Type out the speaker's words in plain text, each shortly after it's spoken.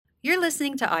You're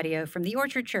listening to audio from the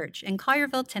Orchard Church in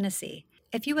Collierville, Tennessee.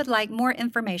 If you would like more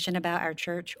information about our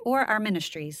church or our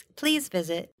ministries, please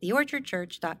visit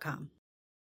theorchardchurch.com.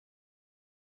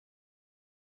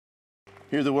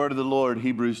 Hear the word of the Lord,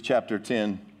 Hebrews chapter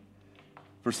 10.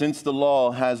 For since the law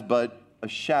has but a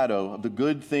shadow of the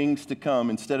good things to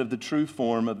come instead of the true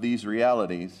form of these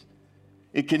realities,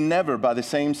 it can never, by the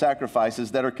same sacrifices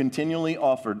that are continually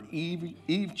offered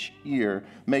each year,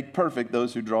 make perfect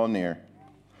those who draw near.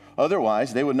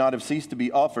 Otherwise, they would not have ceased to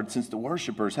be offered, since the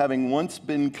worshipers, having once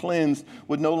been cleansed,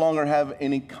 would no longer have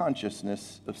any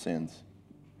consciousness of sins.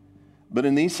 But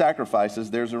in these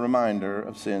sacrifices, there's a reminder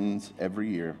of sins every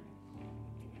year.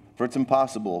 For it's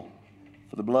impossible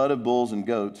for the blood of bulls and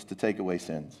goats to take away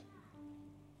sins.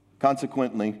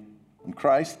 Consequently, when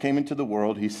Christ came into the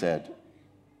world, he said,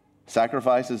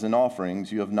 "Sacrifices and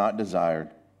offerings you have not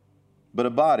desired, but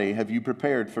a body have you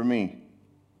prepared for me.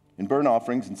 In burnt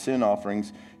offerings and sin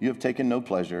offerings you have taken no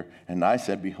pleasure." And I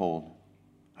said, "Behold,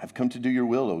 I've come to do your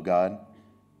will, O God,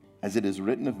 as it is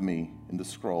written of me in the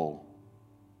scroll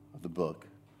of the book."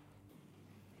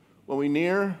 When we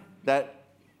near that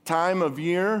time of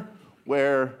year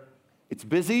where it's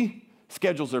busy,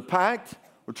 schedules are packed,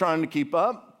 we're trying to keep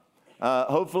up.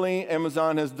 Hopefully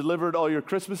Amazon has delivered all your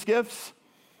Christmas gifts.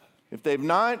 If they've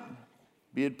not,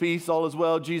 be at peace, all is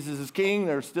well, Jesus is King.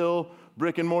 There's still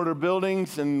brick and mortar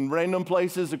buildings and random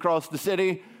places across the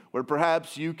city where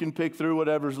perhaps you can pick through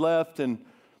whatever's left and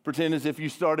pretend as if you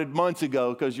started months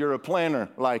ago because you're a planner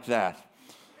like that.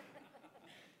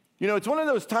 You know, it's one of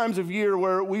those times of year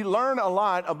where we learn a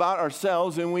lot about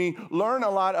ourselves and we learn a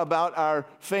lot about our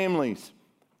families.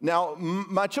 Now,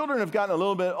 my children have gotten a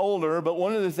little bit older, but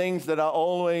one of the things that I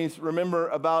always remember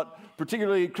about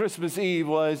particularly Christmas Eve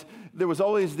was there was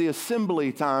always the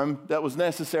assembly time that was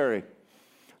necessary.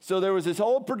 So there was this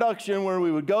whole production where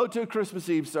we would go to a Christmas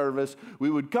Eve service, we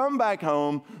would come back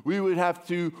home, we would have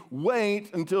to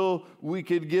wait until we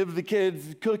could give the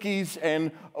kids cookies,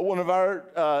 and one of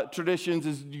our traditions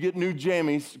is you get new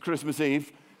jammies Christmas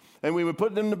Eve, and we would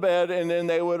put them to bed, and then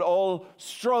they would all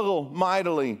struggle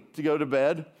mightily to go to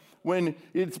bed. When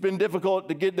it's been difficult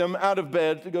to get them out of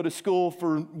bed to go to school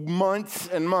for months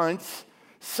and months,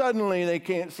 suddenly they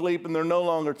can't sleep and they're no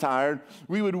longer tired.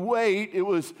 We would wait. It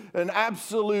was an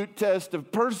absolute test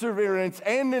of perseverance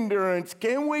and endurance.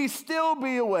 Can we still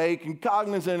be awake and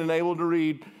cognizant and able to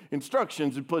read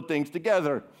instructions and put things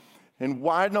together? And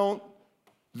why don't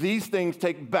these things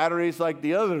take batteries like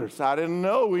the others? I didn't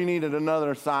know we needed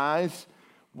another size.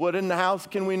 What in the house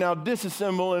can we now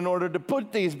disassemble in order to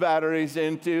put these batteries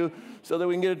into so that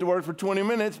we can get it to work for 20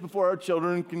 minutes before our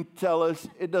children can tell us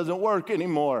it doesn't work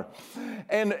anymore?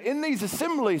 And in these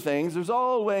assembly things, there's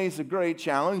always a great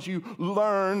challenge. You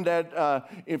learn that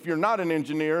if you're not an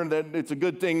engineer, that it's a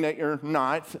good thing that you're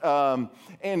not.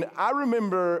 And I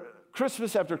remember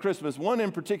Christmas after Christmas, one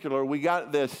in particular, we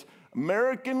got this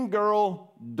American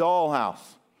Girl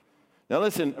dollhouse. Now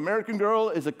listen, American Girl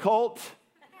is a cult.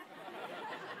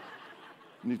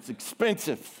 It's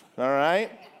expensive, all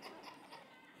right?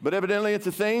 But evidently it's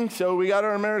a thing, so we got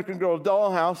our American Girl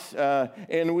dollhouse,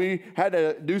 and we had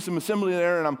to do some assembly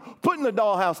there, and I'm putting the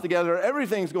dollhouse together.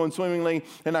 Everything's going swimmingly,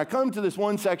 and I come to this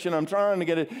one section. I'm trying to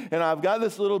get it, and I've got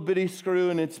this little bitty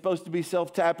screw, and it's supposed to be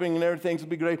self-tapping, and everything's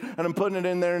going to be great, and I'm putting it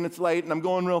in there, and it's late, and I'm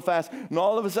going real fast, and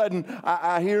all of a sudden,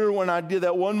 I hear when I did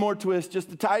that one more twist,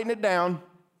 just to tighten it down,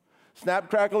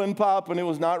 snap, crackle, and pop, and it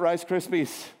was not Rice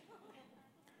Krispies.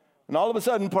 And all of a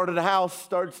sudden, part of the house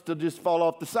starts to just fall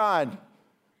off the side.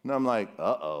 And I'm like,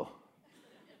 uh-oh.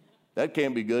 That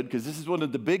can't be good, because this is one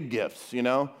of the big gifts, you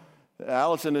know.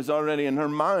 Allison has already, in her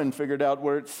mind, figured out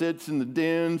where it sits in the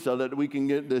den so that we can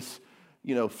get this,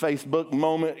 you know, Facebook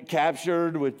moment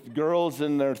captured with girls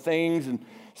and their things. And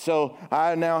so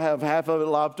I now have half of it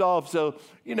lopped off. So,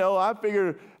 you know, I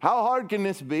figure, how hard can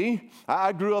this be?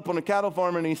 I grew up on a cattle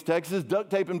farm in East Texas. Duct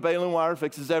tape and baling wire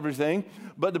fixes everything.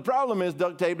 But the problem is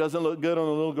duct tape doesn't look good on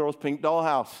a little girl's pink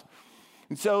dollhouse.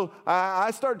 And so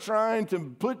I start trying to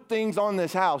put things on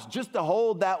this house just to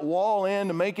hold that wall in,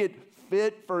 to make it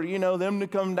fit for, you know, them to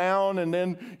come down. And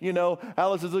then, you know,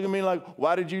 Alice is looking at me like,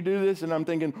 "Why did you do this?" And I'm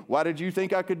thinking, "Why did you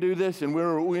think I could do this?" And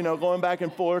we're, you know, going back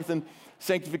and forth, and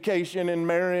sanctification in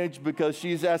marriage, because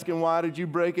she's asking, "Why did you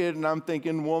break it?" And I'm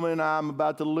thinking, "Woman, I'm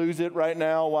about to lose it right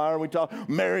now. Why are we talking?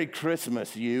 Merry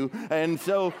Christmas, you." And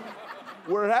so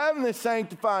we're having this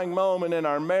sanctifying moment in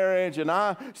our marriage, and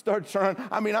I start trying,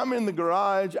 I'm in the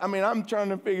garage. I'm trying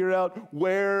to figure out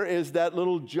where is that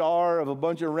little jar of a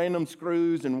bunch of random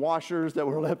screws and washers that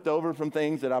were left over from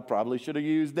things that I probably should have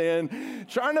used then,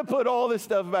 trying to put all this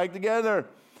stuff back together.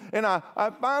 And I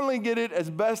finally get it as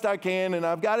best I can, and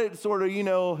I've got it sort of,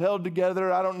 held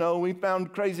together. I don't know. We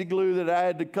found crazy glue that I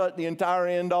had to cut the entire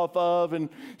end off of and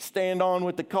stand on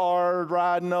with the car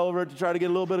riding over it to try to get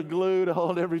a little bit of glue to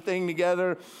hold everything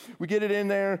together. We get it in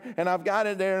there, and I've got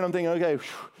it there, and I'm thinking, okay,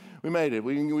 we made it.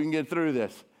 We can get through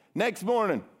this. Next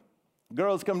morning,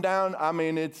 girls come down. I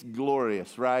mean, it's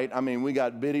glorious, right? I mean, we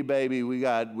got bitty baby. We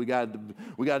got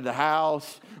the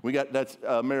house. That's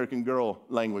American Girl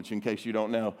language, in case you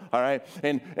don't know. All right,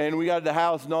 and we got the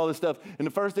house and all this stuff. And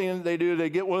the first thing they do, they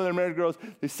get one of their American Girls.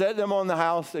 They set them on the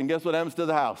house, and guess what happens to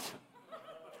the house?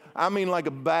 I mean, like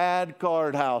a bad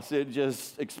card house. It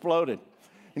just exploded.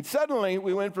 And suddenly,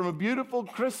 we went from a beautiful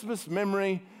Christmas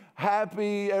memory,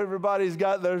 happy, everybody's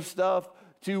got their stuff,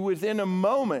 to within a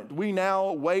moment, we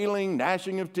now wailing,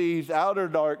 gnashing of teeth, outer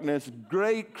darkness,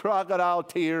 great crocodile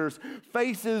tears,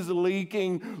 faces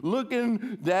leaking,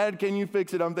 looking, Dad, can you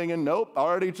fix it? I'm thinking, nope,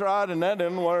 already tried and that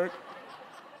didn't work.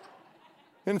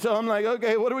 And so I'm like,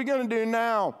 okay, what are we going to do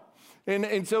now?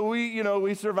 And so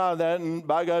we survived that, and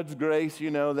by God's grace,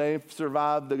 they've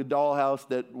survived the dollhouse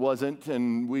that wasn't,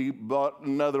 and we bought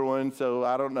another one, so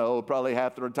I don't know, probably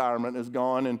half the retirement is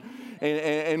gone,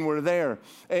 and we're there.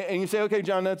 And you say, okay,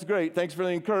 John, that's great. Thanks for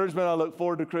the encouragement. I look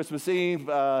forward to Christmas Eve.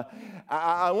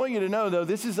 I want you to know, though,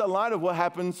 this is a lot of what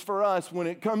happens for us when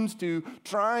it comes to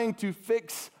trying to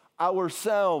fix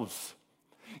ourselves.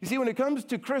 You see, when it comes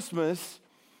to Christmas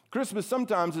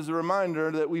sometimes is a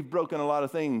reminder that we've broken a lot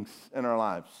of things in our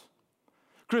lives.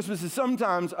 Christmas is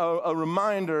sometimes a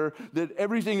reminder that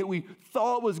everything that we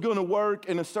thought was going to work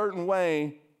in a certain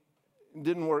way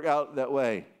didn't work out that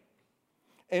way.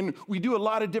 And we do a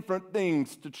lot of different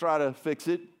things to try to fix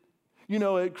it.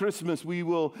 At Christmas, we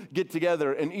will get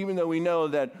together, and even though we know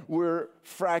that we're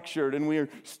fractured and we're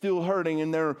still hurting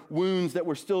and there are wounds that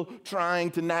we're still trying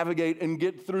to navigate and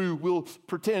get through, we'll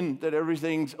pretend that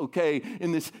everything's okay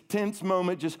in this tense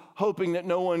moment, just hoping that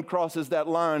no one crosses that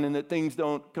line and that things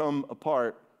don't come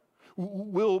apart.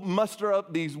 We'll muster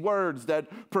up these words that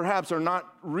perhaps are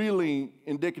not really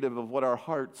indicative of what our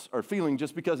hearts are feeling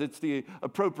just because it's the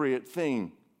appropriate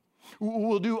thing.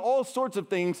 We'll do all sorts of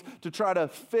things to try to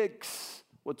fix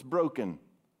what's broken.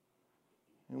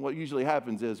 And what usually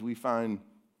happens is we find,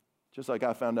 just like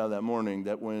I found out that morning,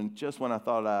 that when I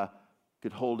thought I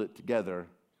could hold it together,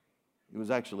 it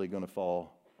was actually going to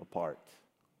fall apart.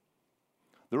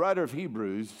 The writer of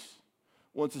Hebrews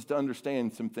wants us to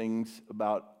understand some things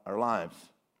about our lives.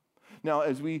 Now,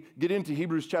 as we get into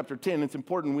Hebrews chapter 10, it's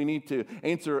important we need to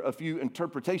answer a few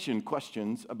interpretation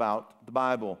questions about the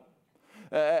Bible.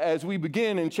 As we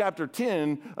begin in chapter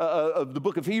 10 of the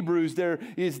book of Hebrews, there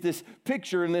is this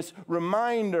picture and this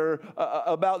reminder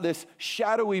about this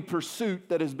shadowy pursuit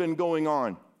that has been going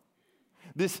on.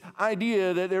 This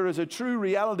idea that there is a true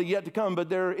reality yet to come, but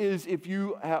there is, if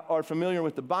you are familiar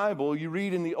with the Bible, you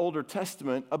read in the Older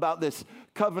Testament about this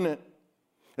covenant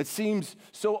that seems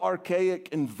so archaic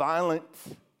and violent.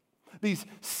 These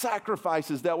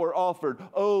sacrifices that were offered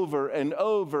over and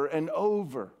over and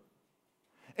over.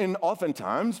 And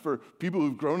oftentimes, for people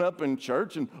who've grown up in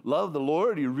church and love the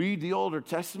Lord, you read the Older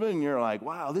Testament and you're like,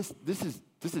 wow, this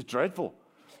is dreadful.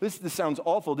 This sounds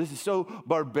awful. This is so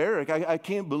barbaric. I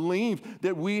can't believe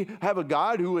that we have a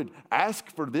God who would ask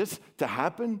for this to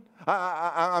happen.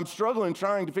 I'm struggling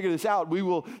trying to figure this out. We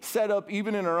will set up,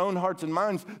 even in our own hearts and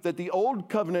minds, that the old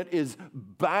covenant is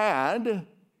bad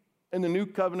and the new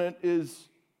covenant is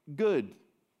good.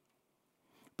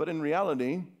 But in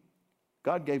reality,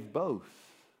 God gave both.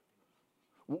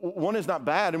 One is not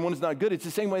bad and one is not good. It's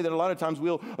the same way that a lot of times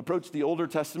we'll approach the Older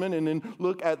Testament and then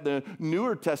look at the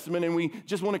Newer Testament, and we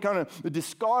just want to kind of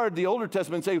discard the Older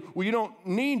Testament and say, well, you don't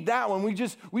need that one. We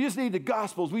just need the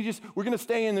Gospels. We're going to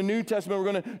stay in the New Testament. We're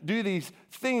going to do these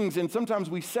things. And sometimes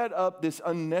we set up this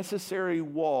unnecessary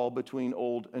wall between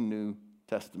Old and New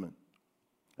Testament.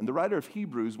 And the writer of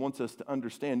Hebrews wants us to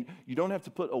understand you don't have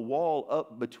to put a wall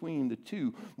up between the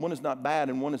two. One is not bad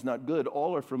and one is not good.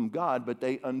 All are from God, but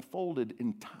they unfolded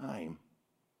in time.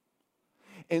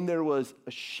 And there was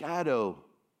a shadow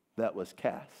that was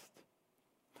cast.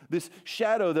 This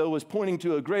shadow, though, was pointing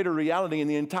to a greater reality, and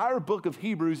the entire book of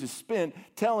Hebrews is spent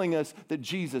telling us that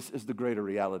Jesus is the greater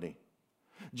reality.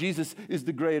 Jesus is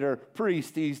the greater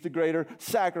priest. He's the greater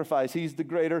sacrifice. He's the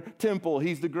greater temple.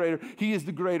 He is the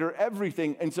greater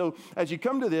everything. And so as you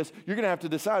come to this, you're going to have to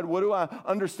decide, what do I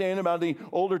understand about the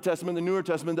Older Testament, the Newer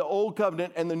Testament, the Old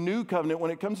Covenant, and the New Covenant?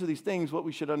 When it comes to these things, what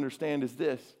we should understand is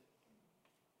this.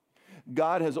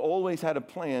 God has always had a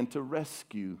plan to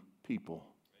rescue people.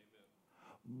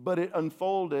 Amen. But it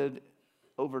unfolded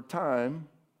over time,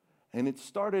 and it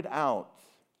started out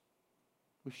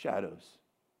with shadows.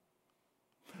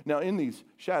 Now, in these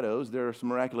shadows, there are some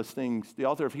miraculous things. The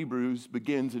author of Hebrews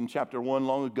begins in chapter 1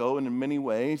 long ago, and in many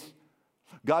ways,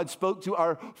 God spoke to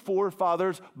our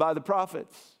forefathers by the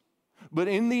prophets. But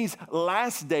in these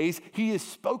last days, he has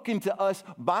spoken to us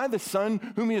by the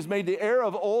Son, whom he has made the heir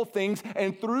of all things,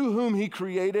 and through whom he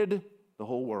created the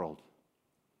whole world.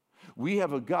 We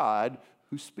have a God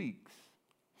who speaks.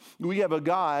 We have a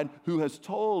God who has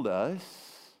told us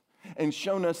and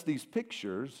shown us these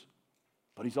pictures,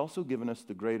 but he's also given us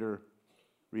the greater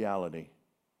reality.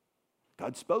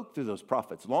 God spoke through those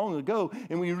prophets long ago,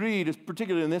 and we read,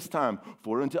 particularly in this time,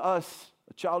 for unto us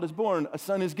a child is born, a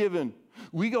son is given.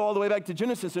 We go all the way back to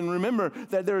Genesis and remember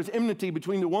that there is enmity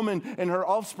between the woman and her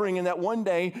offspring, and that one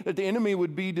day that the enemy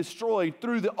would be destroyed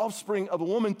through the offspring of a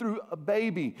woman, through a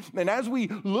baby. And as we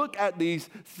look at these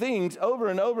things over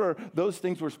and over, those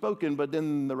things were spoken, but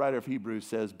then the writer of Hebrews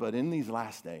says, but in these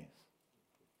last days,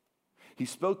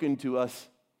 he's spoken to us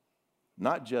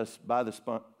not just by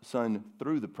the Son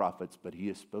through the prophets, but he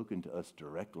has spoken to us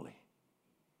directly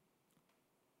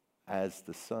as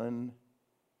the Son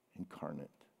incarnate.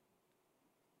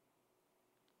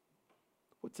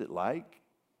 What's it like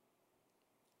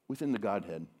within the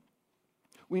Godhead?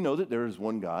 We know that there is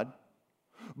one God,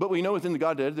 but we know within the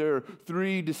Godhead there are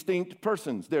three distinct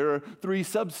persons. There are three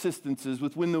subsistences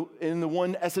in the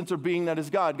one essence or being that is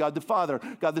God. God the Father,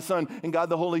 God the Son, and God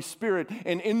the Holy Spirit.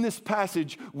 And in this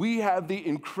passage, we have the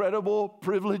incredible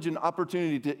privilege and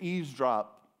opportunity to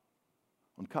eavesdrop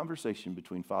on conversation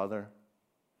between Father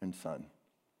and Son.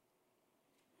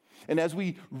 And as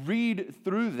we read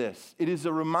through this, it is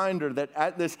a reminder that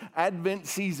at this Advent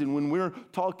season, when we're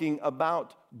talking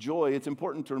about joy, it's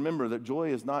important to remember that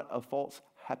joy is not a false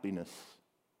happiness.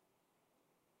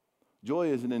 Joy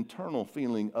is an internal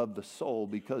feeling of the soul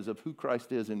because of who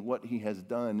Christ is and what he has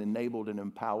done, enabled and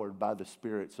empowered by the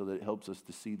Spirit so that it helps us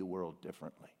to see the world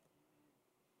differently.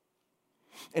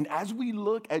 And as we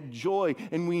look at joy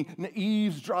and we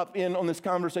eavesdrop in on this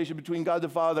conversation between God the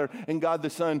Father and God the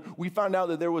Son, we find out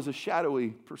that there was a shadowy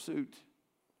pursuit.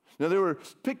 Now, there were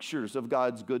pictures of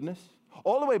God's goodness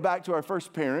all the way back to our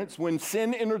first parents when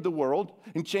sin entered the world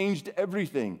and changed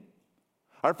everything.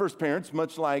 Our first parents,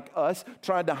 much like us,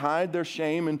 tried to hide their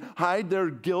shame and hide their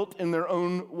guilt in their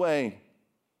own way.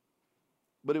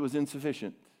 But it was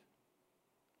insufficient.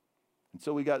 And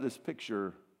so we got this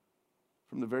picture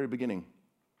from the very beginning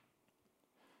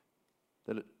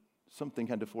that something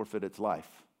had to forfeit its life.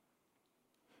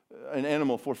 An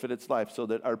animal forfeit its life so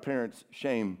that our parents'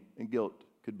 shame and guilt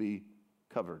could be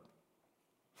covered.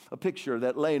 A picture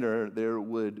that later there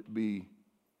would be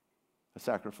a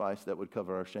sacrifice that would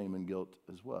cover our shame and guilt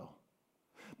as well.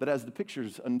 But as the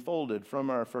pictures unfolded from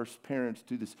our first parents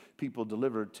to this people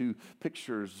delivered to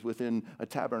pictures within a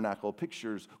tabernacle,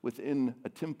 pictures within a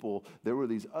temple, there were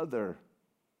these other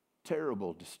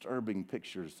terrible, disturbing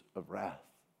pictures of wrath.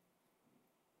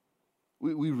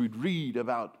 We would read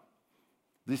about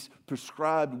this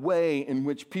prescribed way in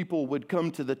which people would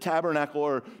come to the tabernacle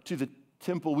or to the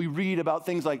temple. We read about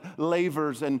things like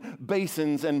lavers and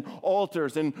basins and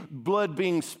altars and blood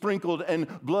being sprinkled and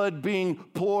blood being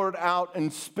poured out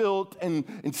and spilt and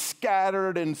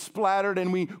scattered and splattered.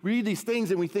 And we read these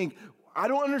things and we think, I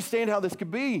don't understand how this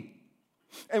could be.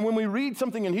 And when we read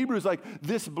something in Hebrews like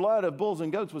this blood of bulls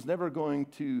and goats was never going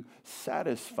to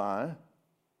satisfy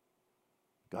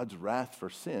God's wrath for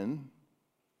sin,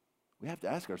 we have to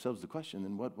ask ourselves the question,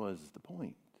 then what was the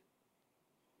point?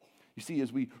 You see,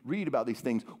 as we read about these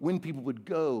things, when people would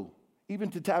go, even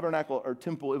to tabernacle or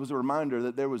temple, it was a reminder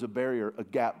that there was a barrier, a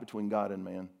gap between God and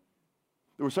man.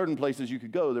 There were certain places you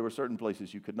could go, there were certain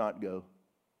places you could not go.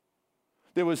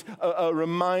 There was a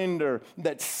reminder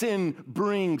that sin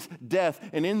brings death.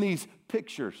 And in these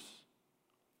pictures,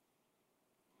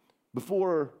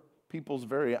 before people's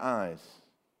very eyes,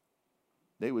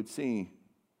 they would see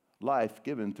life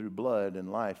given through blood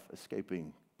and life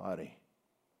escaping body.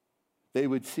 They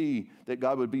would see that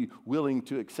God would be willing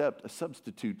to accept a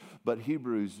substitute. But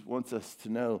Hebrews wants us to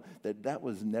know that that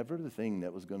was never the thing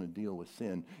that was going to deal with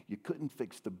sin. You couldn't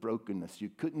fix the brokenness. You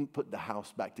couldn't put the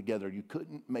house back together. You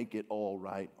couldn't make it all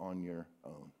right on your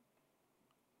own.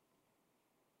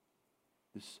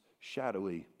 This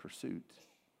shadowy pursuit.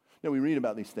 Now, we read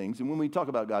about these things, and when we talk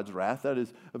about God's wrath, that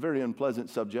is a very unpleasant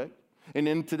subject. And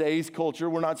in today's culture,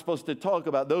 we're not supposed to talk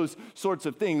about those sorts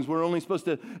of things. We're only supposed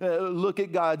to look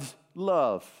at God's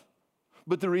love.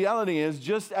 But the reality is,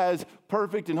 just as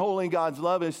perfect and holy God's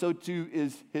love is, so too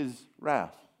is his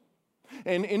wrath.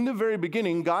 And in the very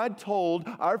beginning, God told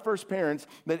our first parents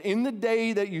that in the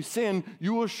day that you sin,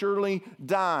 you will surely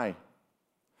die.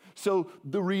 So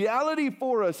the reality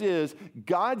for us is,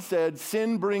 God said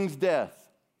sin brings death.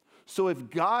 So if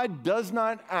God does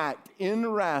not act in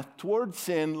wrath toward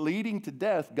sin leading to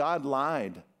death, God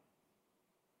lied.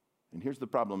 And here's the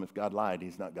problem. If God lied,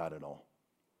 he's not God at all.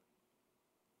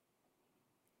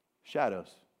 Shadows.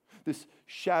 This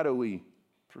shadowy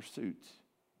pursuit.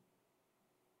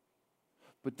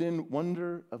 But then,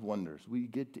 wonder of wonders, we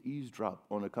get to eavesdrop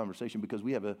on a conversation because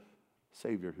we have a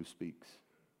Savior who speaks.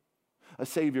 A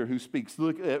Savior who speaks.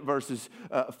 Look at verses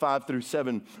 5 through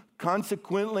 7.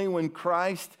 Consequently, when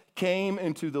Christ came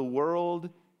into the world,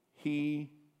 he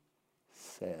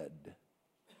said.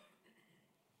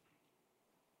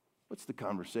 What's the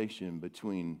conversation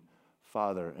between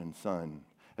Father and Son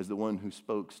as the one who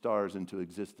spoke stars into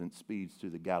existence speeds through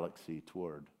the galaxy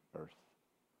toward Earth?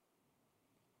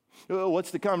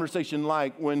 What's the conversation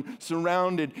like when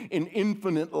surrounded in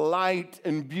infinite light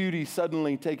and beauty,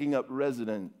 suddenly taking up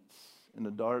residence in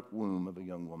the dark womb of a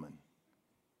young woman?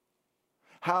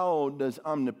 How does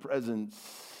omnipresence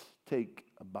take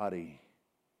a body?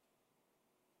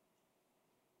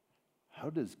 How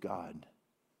does God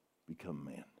become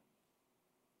man?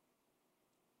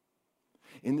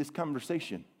 In this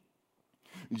conversation,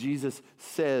 Jesus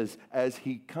says as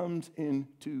he comes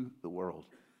into the world,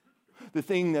 the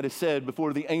thing that is said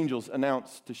before the angels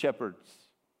announce to shepherds,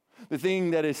 the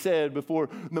thing that is said before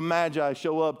the Magi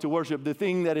show up to worship, the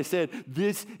thing that is said,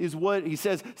 this is what he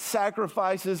says,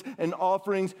 sacrifices and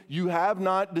offerings you have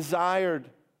not desired.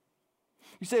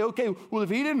 You say, okay, well, if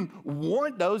he didn't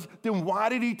want those, then why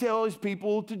did he tell his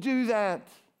people to do that?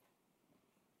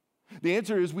 The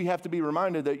answer is we have to be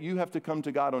reminded that you have to come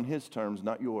to God on his terms,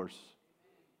 not yours.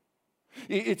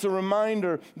 It's a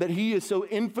reminder that he is so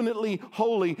infinitely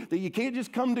holy that you can't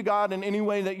just come to God in any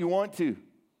way that you want to.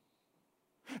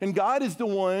 And God is the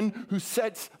one who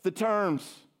sets the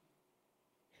terms.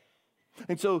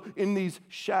 And so in these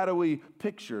shadowy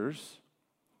pictures,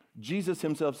 Jesus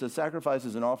himself says,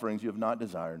 sacrifices and offerings you have not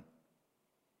desired,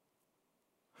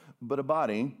 but a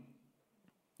body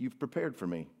you've prepared for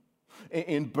me.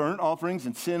 In burnt offerings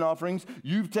and sin offerings,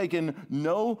 you've taken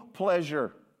no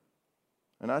pleasure.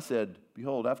 And I said,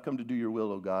 behold, I've come to do your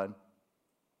will, O God,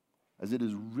 as it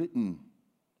is written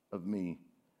of me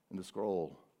in the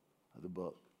scroll of the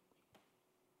book.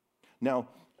 Now,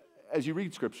 as you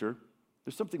read Scripture,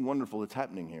 there's something wonderful that's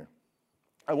happening here.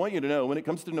 I want you to know, when it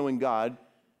comes to knowing God,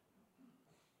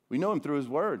 we know him through his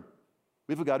word.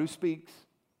 We have a God who speaks.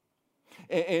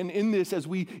 And in this, as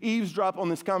we eavesdrop on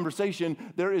this conversation,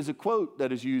 there is a quote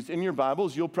that is used in your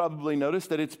Bibles. You'll probably notice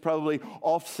that it's probably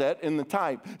offset in the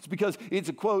type. It's because it's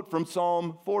a quote from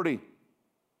Psalm 40.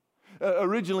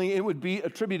 Originally, it would be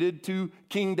attributed to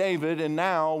King David, and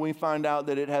now we find out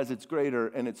that it has its greater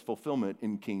and its fulfillment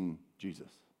in King Jesus.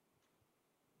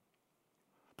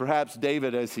 Perhaps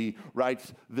David, as he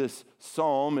writes this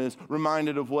psalm, is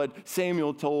reminded of what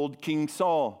Samuel told King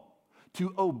Saul.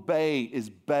 To obey is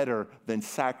better than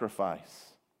sacrifice.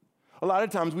 A lot of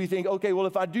times we think, okay, well,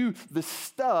 if I do the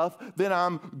stuff, then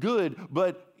I'm good.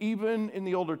 But even in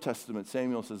the Older Testament,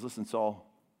 Samuel says, listen,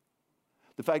 Saul,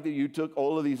 the fact that you took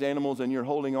all of these animals and you're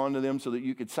holding on to them so that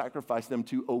you could sacrifice them,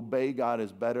 to obey God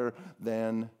is better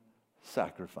than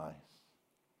sacrifice.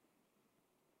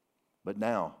 But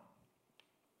now,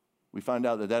 we find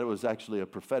out that that was actually a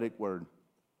prophetic word.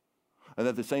 And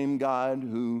that the same God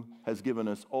who has given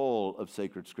us all of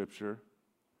sacred Scripture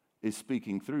is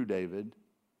speaking through David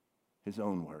his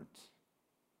own words.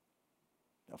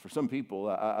 Now, for some people,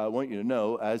 I want you to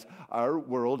know, as our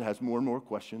world has more and more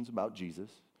questions about Jesus,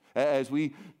 as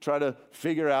we try to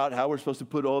figure out how we're supposed to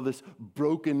put all this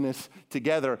brokenness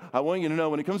together, I want you to know,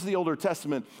 when it comes to the Older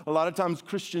Testament, a lot of times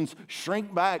Christians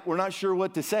shrink back. We're not sure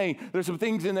what to say. There's some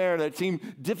things in there that seem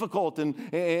difficult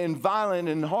and violent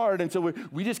and hard, and so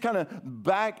we just kind of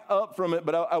back up from it.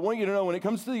 But I want you to know, when it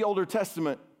comes to the Older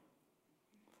Testament,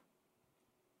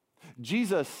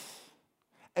 Jesus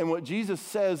and what Jesus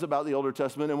says about the Older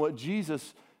Testament and what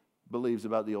Jesus believes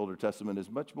about the Older Testament is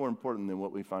much more important than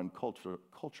what we find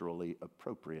culturally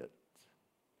appropriate.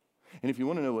 And if you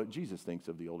want to know what Jesus thinks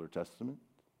of the Older Testament,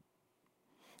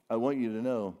 I want you to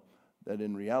know that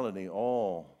in reality,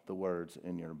 all the words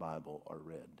in your Bible are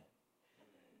read.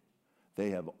 They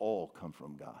have all come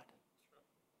from God.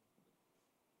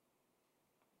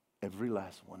 Every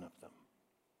last one of them.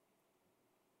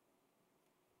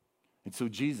 And so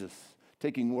Jesus,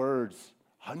 taking words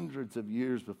hundreds of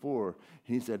years before,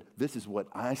 he said, this is what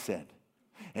I said.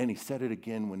 And he said it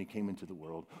again when he came into the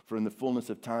world. For in the fullness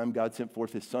of time, God sent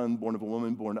forth his son, born of a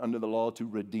woman, born under the law, to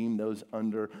redeem those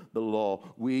under the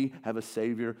law. We have a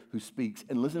Savior who speaks.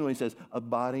 And listen to what he says, a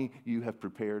body you have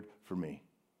prepared for me.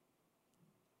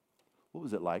 What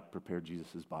was it like to prepare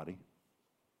Jesus' body?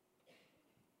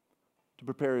 To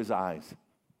prepare his eyes.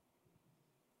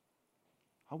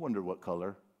 I wonder what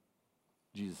color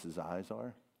Jesus' eyes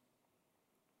are.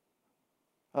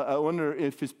 I wonder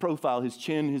if his profile, his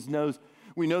chin, his nose,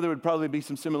 we know there would probably be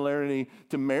some similarity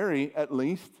to Mary, at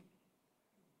least.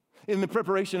 In the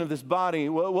preparation of this body,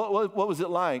 what was it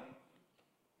like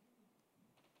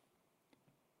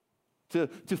to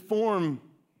form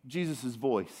Jesus'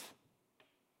 voice?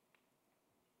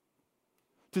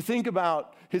 To think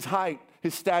about his height,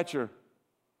 his stature.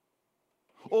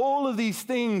 All of these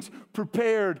things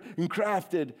prepared and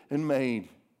crafted and made.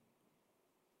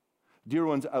 Dear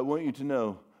ones, I want you to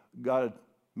know God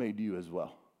made you as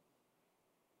well.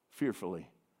 Fearfully,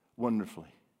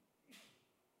 wonderfully.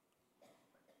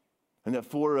 And that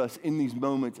for us in these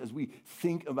moments, as we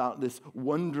think about this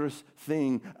wondrous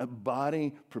thing, a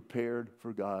body prepared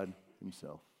for God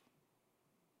himself.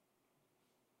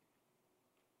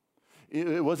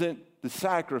 It wasn't the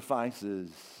sacrifices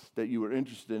that you were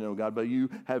interested in, oh God, but you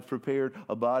have prepared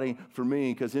a body for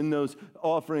me, because in those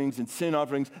offerings and sin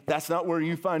offerings, that's not where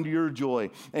you find your joy.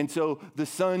 And so the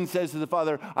Son says to the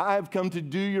Father, I have come to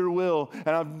do your will, and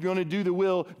I'm going to do the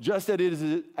will just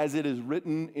as it is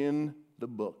written in the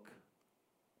book.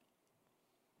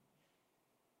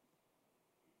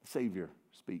 The Savior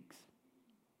speaks.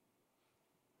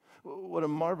 What a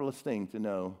marvelous thing to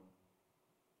know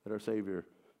that our Savior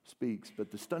speaks.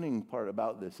 But the stunning part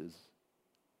about this is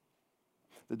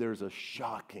that there's a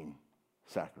shocking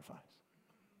sacrifice.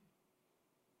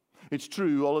 It's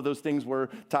true, all of those things were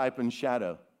type and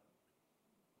shadow.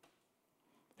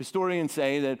 Historians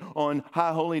say that on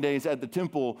high holy days at the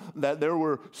temple, that there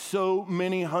were so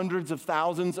many hundreds of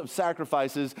thousands of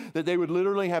sacrifices that they would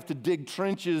literally have to dig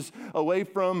trenches away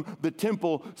from the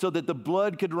temple so that the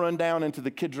blood could run down into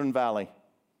the Kidron Valley.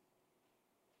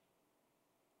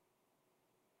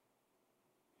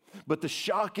 But the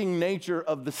shocking nature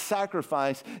of the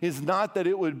sacrifice is not that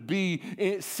it would be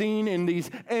seen in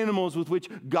these animals with which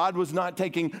God was not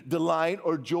taking delight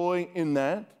or joy in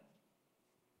that.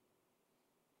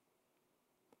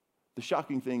 The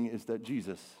shocking thing is that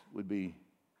Jesus would be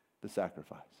the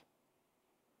sacrifice.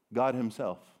 God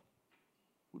himself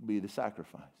would be the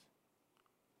sacrifice.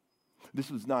 This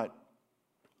was not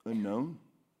unknown.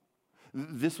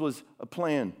 This was a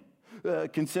plan.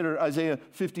 Consider Isaiah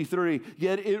 53.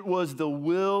 Yet it was the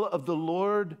will of the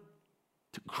Lord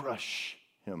to crush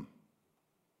him.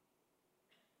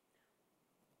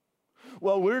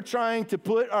 Well, we're trying to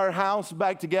put our house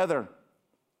back together.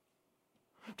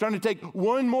 Trying to take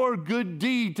one more good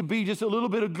deed to be just a little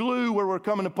bit of glue where we're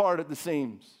coming apart at the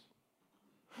seams.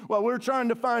 While we're trying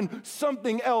to find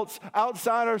something else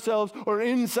outside ourselves or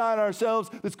inside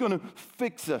ourselves that's going to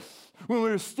fix us when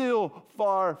we're still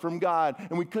far from God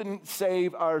and we couldn't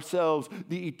save ourselves.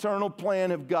 The eternal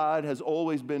plan of God has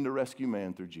always been to rescue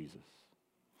man through Jesus.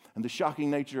 And the shocking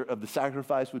nature of the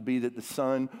sacrifice would be that the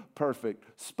Son,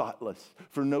 perfect, spotless,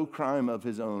 for no crime of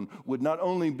his own, would not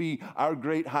only be our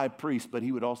great high priest, but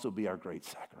he would also be our great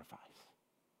sacrifice.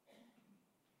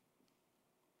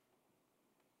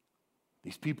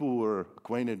 These people were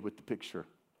acquainted with the picture.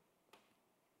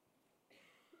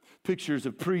 Pictures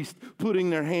of priests putting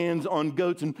their hands on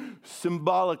goats and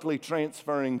symbolically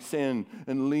transferring sin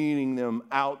and leading them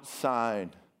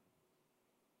outside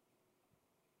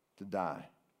to die.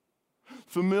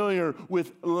 Familiar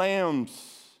with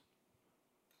lambs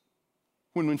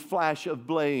when flash of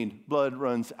blade, blood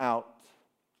runs out.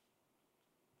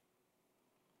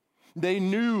 They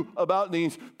knew about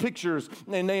these pictures,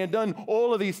 and they had done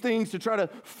all of these things to try to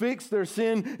fix their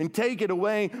sin and take it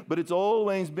away, but it's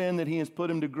always been that he has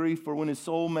put him to grief, for when his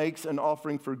soul makes an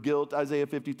offering for guilt, Isaiah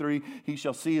 53, he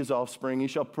shall see his offspring, he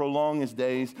shall prolong his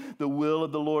days, the will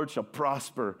of the Lord shall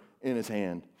prosper in his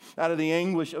hand. Out of the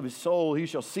anguish of his soul he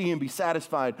shall see and be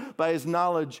satisfied. By his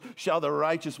knowledge shall the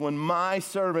righteous one, my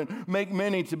servant, make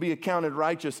many to be accounted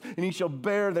righteous, and he shall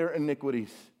bear their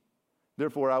iniquities.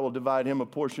 Therefore I will divide him a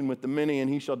portion with the many, and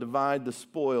he shall divide the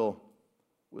spoil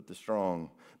with the strong,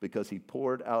 because he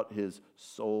poured out his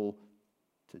soul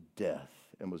to death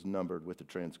and was numbered with the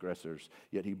transgressors.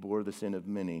 Yet he bore the sin of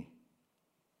many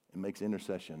and makes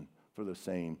intercession for those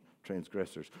same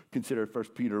transgressors. Consider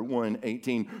 1 Peter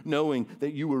 1:18, knowing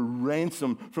that you were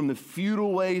ransomed from the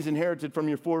futile ways inherited from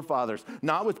your forefathers,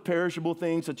 not with perishable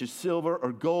things such as silver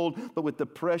or gold, but with the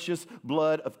precious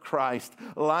blood of Christ,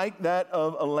 like that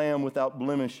of a lamb without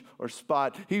blemish or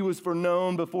spot. He was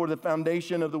foreknown before the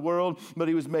foundation of the world, but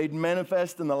he was made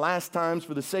manifest in the last times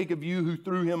for the sake of you who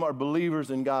through him are believers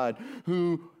in God,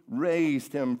 who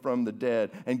raised him from the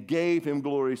dead and gave him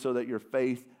glory, so that your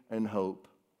faith and hope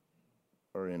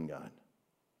are in God.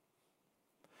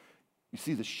 You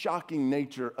see, the shocking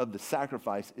nature of the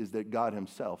sacrifice is that God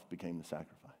himself became the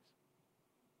sacrifice.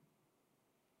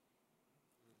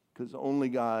 because only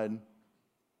God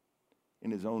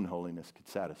in his own holiness could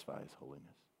satisfy his holiness.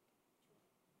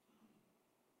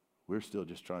 We're still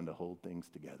just trying to hold things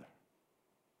together.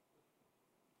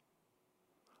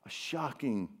 A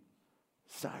shocking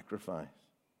sacrifice,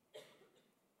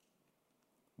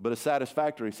 but a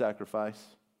satisfactory sacrifice.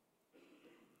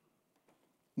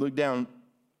 Look down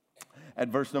at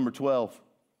verse number 12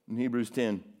 in Hebrews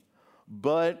 10.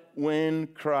 But when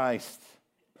Christ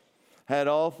had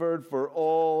offered for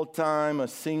all time a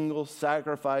single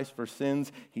sacrifice for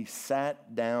sins, he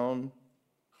sat down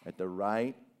at the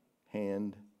right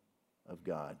hand of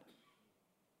God.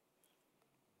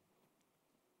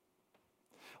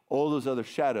 All those other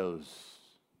shadows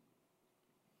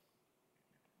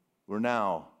were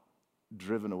now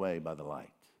driven away by the light.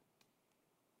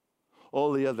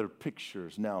 All the other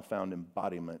pictures now found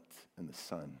embodiment in the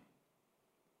sun.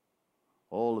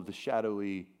 All of the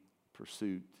shadowy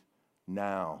pursuit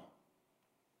now,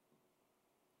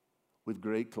 with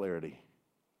great clarity,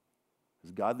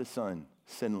 as God the Son,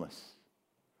 sinless,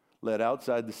 led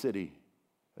outside the city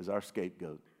as our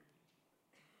scapegoat,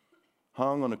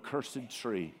 hung on a cursed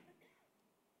tree,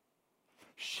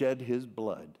 shed his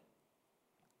blood.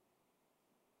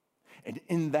 And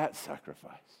in that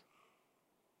sacrifice,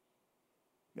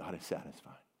 God is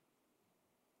satisfied.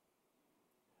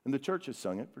 And the church has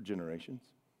sung it for generations.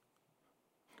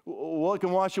 What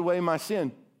can wash away my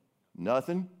sin?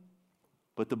 Nothing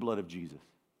but the blood of Jesus.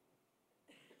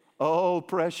 Oh,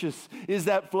 precious is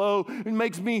that flow. It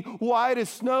makes me white as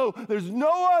snow. There's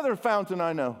no other fountain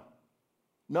I know.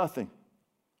 Nothing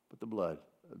but the blood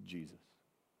of Jesus.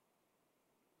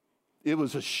 It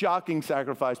was a shocking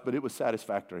sacrifice, but it was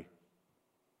satisfactory.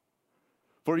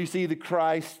 For you see, the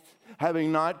Christ,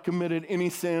 having not committed any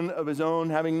sin of his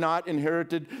own, having not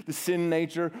inherited the sin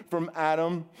nature from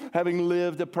Adam, having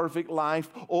lived a perfect life,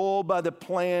 all by the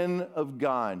plan of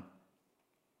God.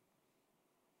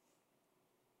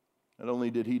 Not only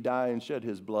did he die and shed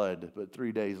his blood, but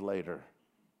 3 days later,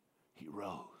 he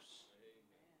rose.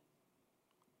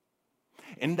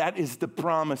 And that is the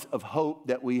promise of hope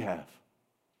that we have.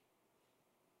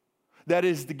 That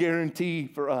is the guarantee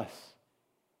for us.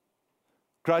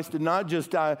 Christ did not just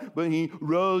die, but he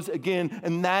rose again,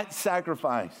 and that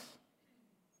sacrifice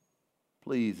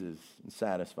pleases and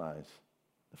satisfies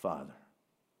the Father.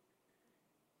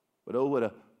 But oh,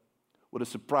 what a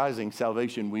surprising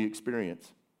salvation we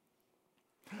experience.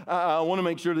 I want to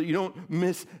make sure that you don't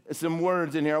miss some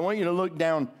words in here. I want you to look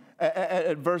down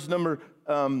at verse number,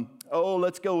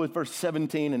 let's go with verse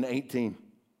 17 and 18.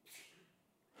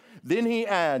 Then he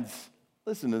adds,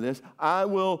 listen to this, I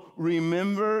will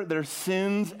remember their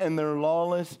sins and their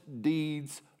lawless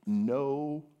deeds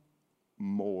no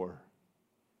more.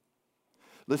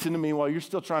 Listen to me, while you're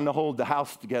still trying to hold the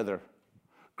house together,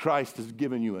 Christ has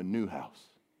given you a new house.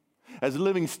 As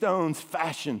living stones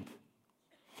fashioned,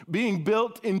 being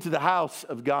built into the house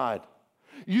of God.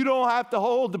 You don't have to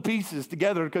hold the pieces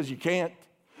together because you can't.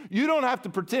 You don't have to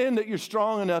pretend that you're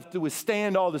strong enough to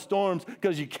withstand all the storms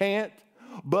because you can't.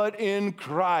 But in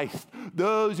Christ,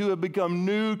 those who have become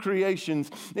new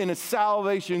creations in a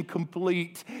salvation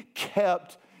complete,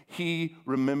 kept, he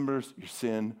remembers your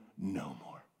sin no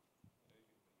more.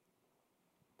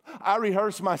 I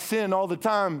rehearse my sin all the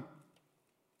time.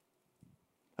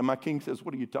 And my king says,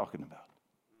 what are you talking about?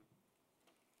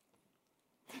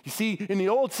 You see, in the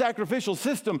old sacrificial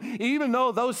system, even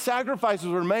though those sacrifices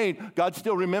were made, God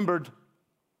still remembered.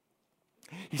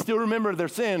 He still remembered their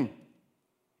sin.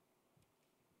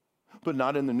 But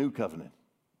not in the new covenant.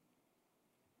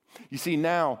 You see,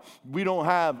 now we don't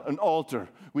have an altar,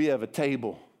 we have a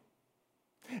table.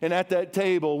 And at that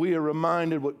table, we are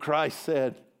reminded what Christ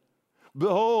said.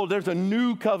 Behold, there's a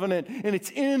new covenant, and it's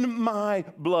in my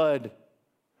blood.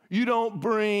 You don't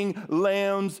bring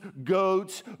lambs,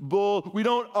 goats, bull. We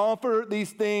don't offer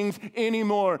these things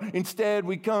anymore. Instead,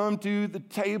 we come to the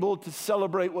table to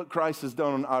celebrate what Christ has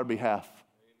done on our behalf.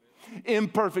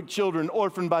 Imperfect children,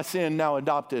 orphaned by sin, now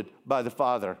adopted by the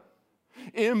Father.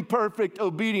 Imperfect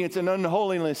obedience and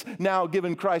unholiness, now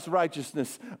given Christ's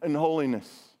righteousness and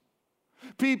holiness.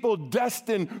 People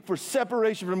destined for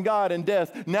separation from God and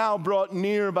death, now brought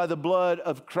near by the blood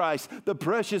of Christ, the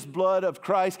precious blood of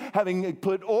Christ, having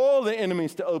put all the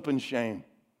enemies to open shame.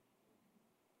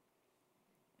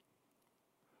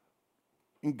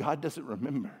 And God doesn't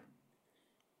remember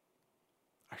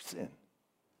our sin.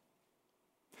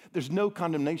 There's no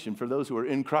condemnation for those who are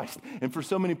in Christ. And for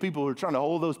so many people who are trying to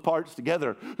hold those parts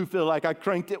together, who feel like I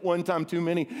cranked it one time too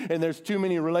many, and there's too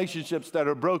many relationships that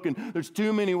are broken. There's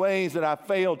too many ways that I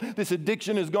failed. This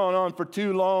addiction has gone on for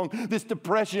too long. This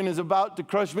depression is about to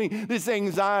crush me. This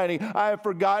anxiety, I have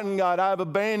forgotten God. I have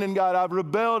abandoned God. I've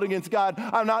rebelled against God.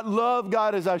 I've not loved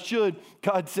God as I should.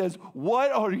 God says,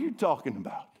 what are you talking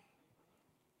about?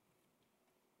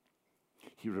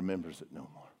 He remembers it no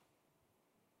more.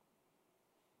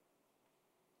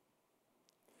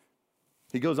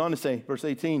 He goes on to say, verse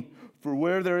 18, for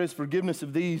where there is forgiveness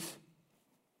of these,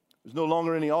 there's no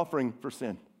longer any offering for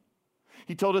sin.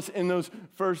 He told us in those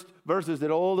first verses that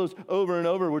all those over and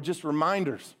over were just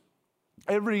reminders.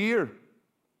 Every year,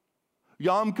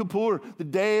 Yom Kippur, the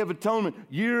Day of Atonement,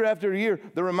 year after year,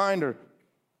 the reminder,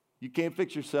 you can't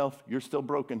fix yourself, you're still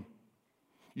broken.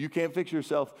 You can't fix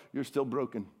yourself, you're still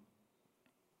broken.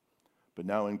 But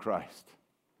now in Christ.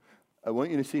 I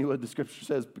want you to see what the scripture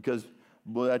says, because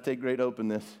boy, I take great hope in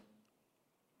this.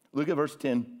 Look at verse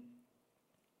 10.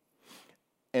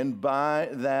 And by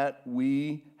that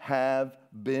we have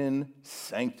been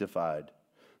sanctified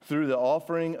through the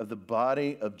offering of the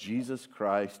body of Jesus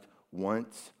Christ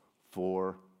once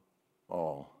for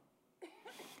all.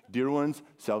 Dear ones,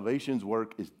 salvation's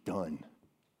work is done.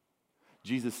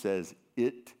 Jesus says,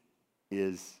 it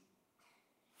is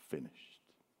finished.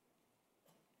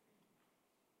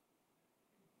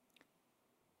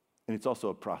 And it's also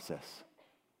a process.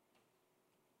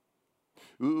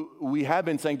 We have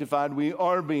been sanctified. We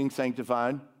are being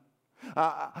sanctified.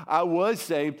 I was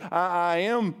saved. I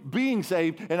am being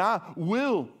saved. And I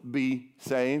will be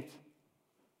saved.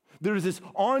 There's this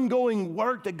ongoing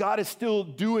work that God is still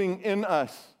doing in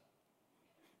us.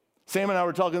 Sam and I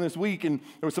were talking this week, and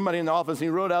there was somebody in the office, and he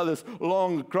wrote out this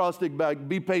long acrostic back,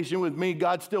 be patient with me.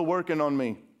 God's still working on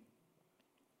me.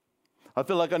 I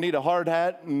feel like I need a hard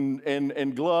hat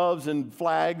and gloves and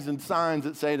flags and signs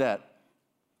that say that.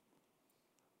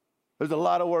 There's a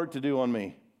lot of work to do on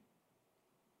me.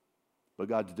 But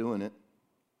God's doing it.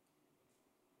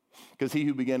 Because he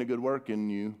who began a good work in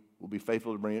you will be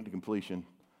faithful to bring it to completion.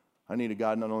 I need a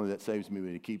God not only that saves me,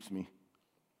 but he keeps me.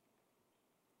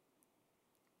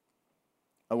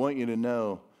 I want you to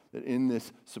know that in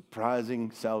this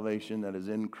surprising salvation that is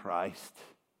in Christ,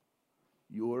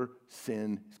 your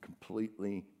sin is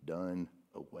completely done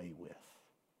away with.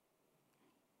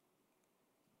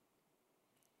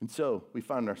 And so we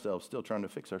find ourselves still trying to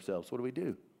fix ourselves. What do we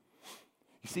do?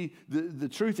 You see, the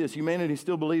truth is humanity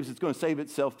still believes it's going to save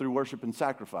itself through worship and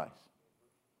sacrifice.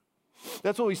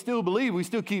 That's what we still believe. We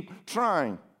still keep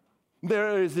trying.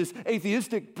 There is this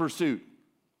atheistic pursuit.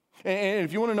 And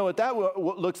if you want to know what that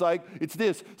looks like, it's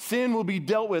this. Sin will be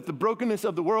dealt with. The brokenness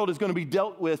of the world is going to be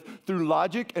dealt with through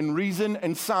logic and reason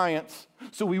and science.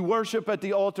 So we worship at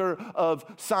the altar of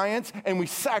science and we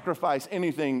sacrifice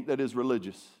anything that is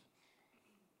religious.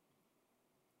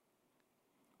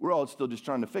 We're all still just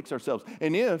trying to fix ourselves.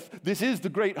 And if this is the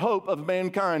great hope of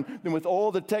mankind, then with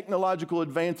all the technological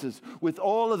advances, with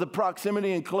all of the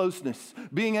proximity and closeness,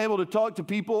 being able to talk to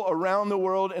people around the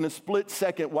world in a split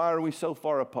second, why are we so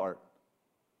far apart?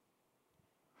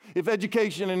 If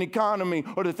education and economy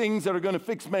are the things that are going to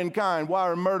fix mankind, why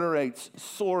are murder rates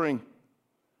soaring?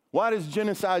 Why does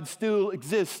genocide still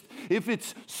exist? If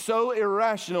it's so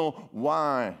irrational,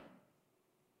 why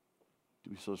do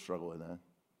we still struggle with that?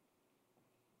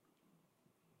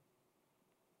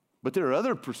 But there are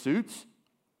other pursuits.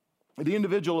 The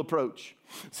individual approach.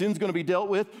 Sin's going to be dealt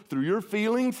with through your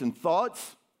feelings and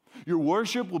thoughts. Your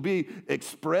worship will be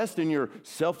expressed in your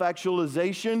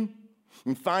self-actualization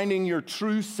and finding your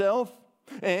true self.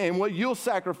 And what you'll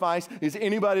sacrifice is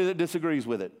anybody that disagrees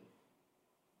with it.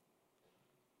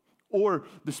 Or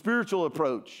the spiritual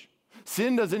approach.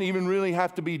 Sin doesn't even really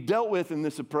have to be dealt with in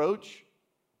this approach.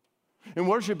 And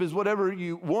worship is whatever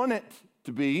you want it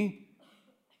to be.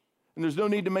 And there's no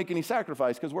need to make any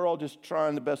sacrifice because we're all just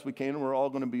trying the best we can and we're all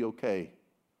going to be okay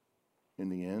in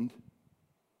the end.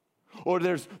 Or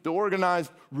there's the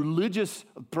organized religious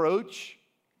approach.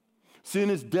 Sin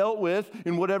is dealt with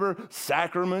in whatever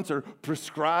sacraments or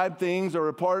prescribed things are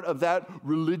a part of that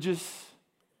religious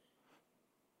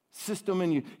system,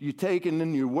 and you take and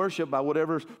then you worship by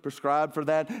whatever's prescribed for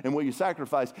that, and what you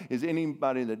sacrifice is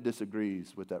anybody that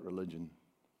disagrees with that religion.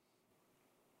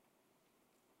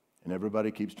 And everybody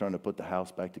keeps trying to put the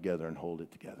house back together and hold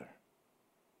it together.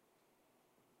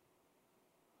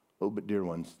 Oh, but dear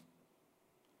ones,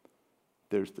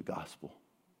 there's the gospel.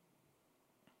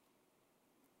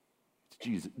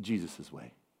 It's Jesus'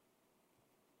 way.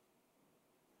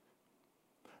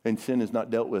 And sin is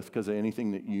not dealt with because of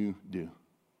anything that you do.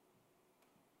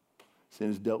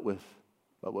 Sin is dealt with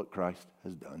but what Christ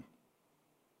has done.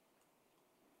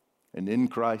 And in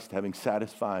Christ, having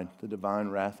satisfied the divine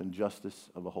wrath and justice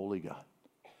of a holy God.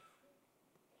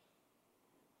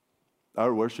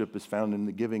 Our worship is found in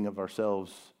the giving of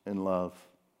ourselves in love.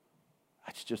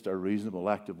 That's just our reasonable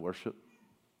act of worship.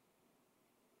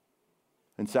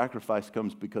 And sacrifice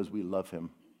comes because we love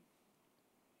him.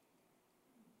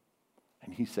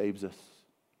 And he saves us.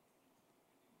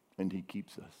 And he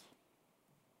keeps us.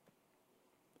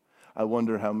 I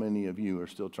wonder how many of you are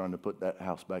still trying to put that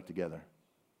house back together.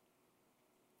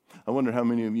 I wonder how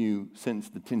many of you sense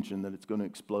the tension that it's going to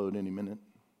explode any minute.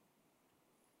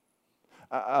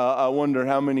 I wonder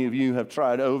how many of you have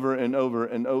tried over and over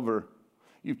and over.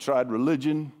 You've tried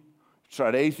religion, you've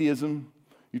tried atheism,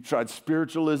 you've tried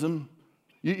spiritualism.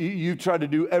 You try to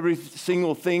do every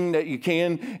single thing that you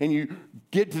can, and you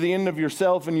get to the end of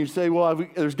yourself and you say, well,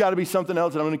 there's got to be something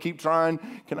else, and I'm going to keep trying.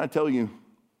 Can I tell you,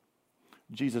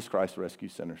 Jesus Christ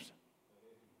rescues sinners,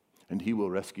 and he will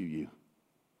rescue you.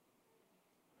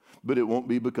 But it won't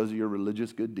be because of your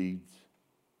religious good deeds.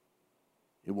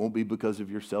 It won't be because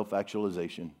of your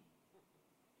self-actualization.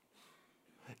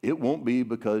 It won't be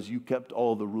because you kept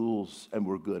all the rules and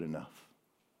were good enough.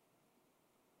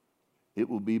 It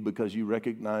will be because you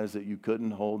recognize that you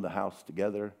couldn't hold the house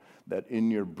together, that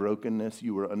in your brokenness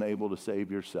you were unable to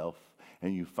save yourself,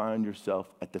 and you find yourself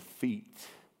at the feet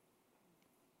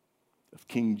of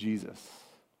King Jesus,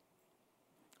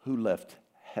 who left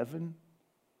heaven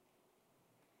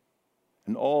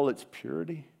and all its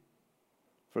purity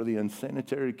for the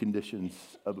unsanitary conditions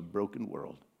of a broken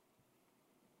world,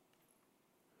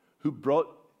 who brought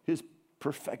his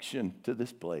perfection to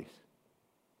this place.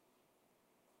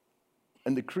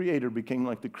 And the Creator became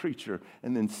like the creature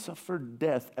and then suffered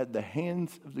death at the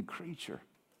hands of the creature.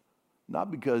 Not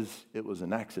because it was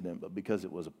an accident, but because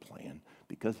it was a plan,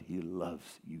 because he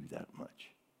loves you that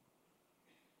much.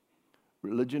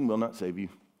 Religion will not save you.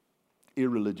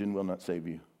 Irreligion will not save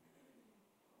you.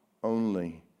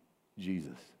 Only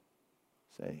Jesus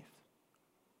saves.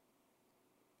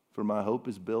 For my hope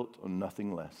is built on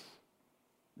nothing less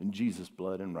than Jesus'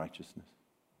 blood and righteousness.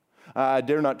 I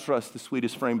dare not trust the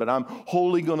sweetest frame, but I'm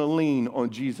wholly going to lean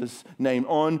on Jesus' name.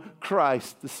 On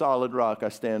Christ, the solid rock, I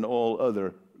stand. All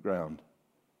other ground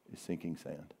is sinking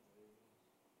sand.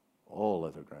 All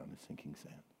other ground is sinking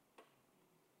sand.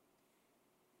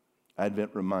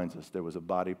 Advent reminds us there was a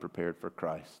body prepared for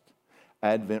Christ.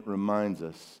 Advent reminds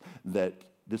us that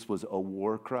this was a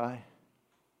war cry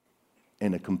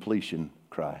and a completion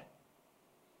cry.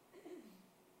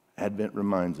 Advent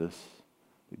reminds us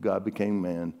that God became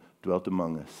man, dwelt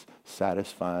among us,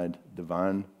 satisfied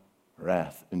divine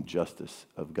wrath and justice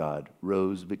of God,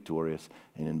 rose victorious,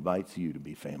 and invites you to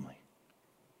be family.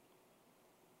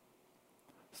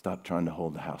 Stop trying to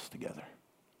hold the house together.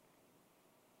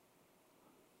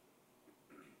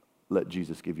 Let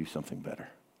Jesus give you something better.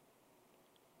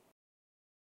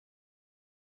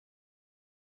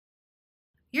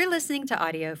 You're listening to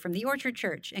audio from the Orchard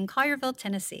Church in Collierville,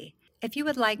 Tennessee. If you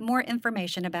would like more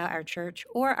information about our church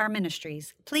or our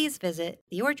ministries, please visit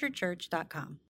theorchardchurch.com.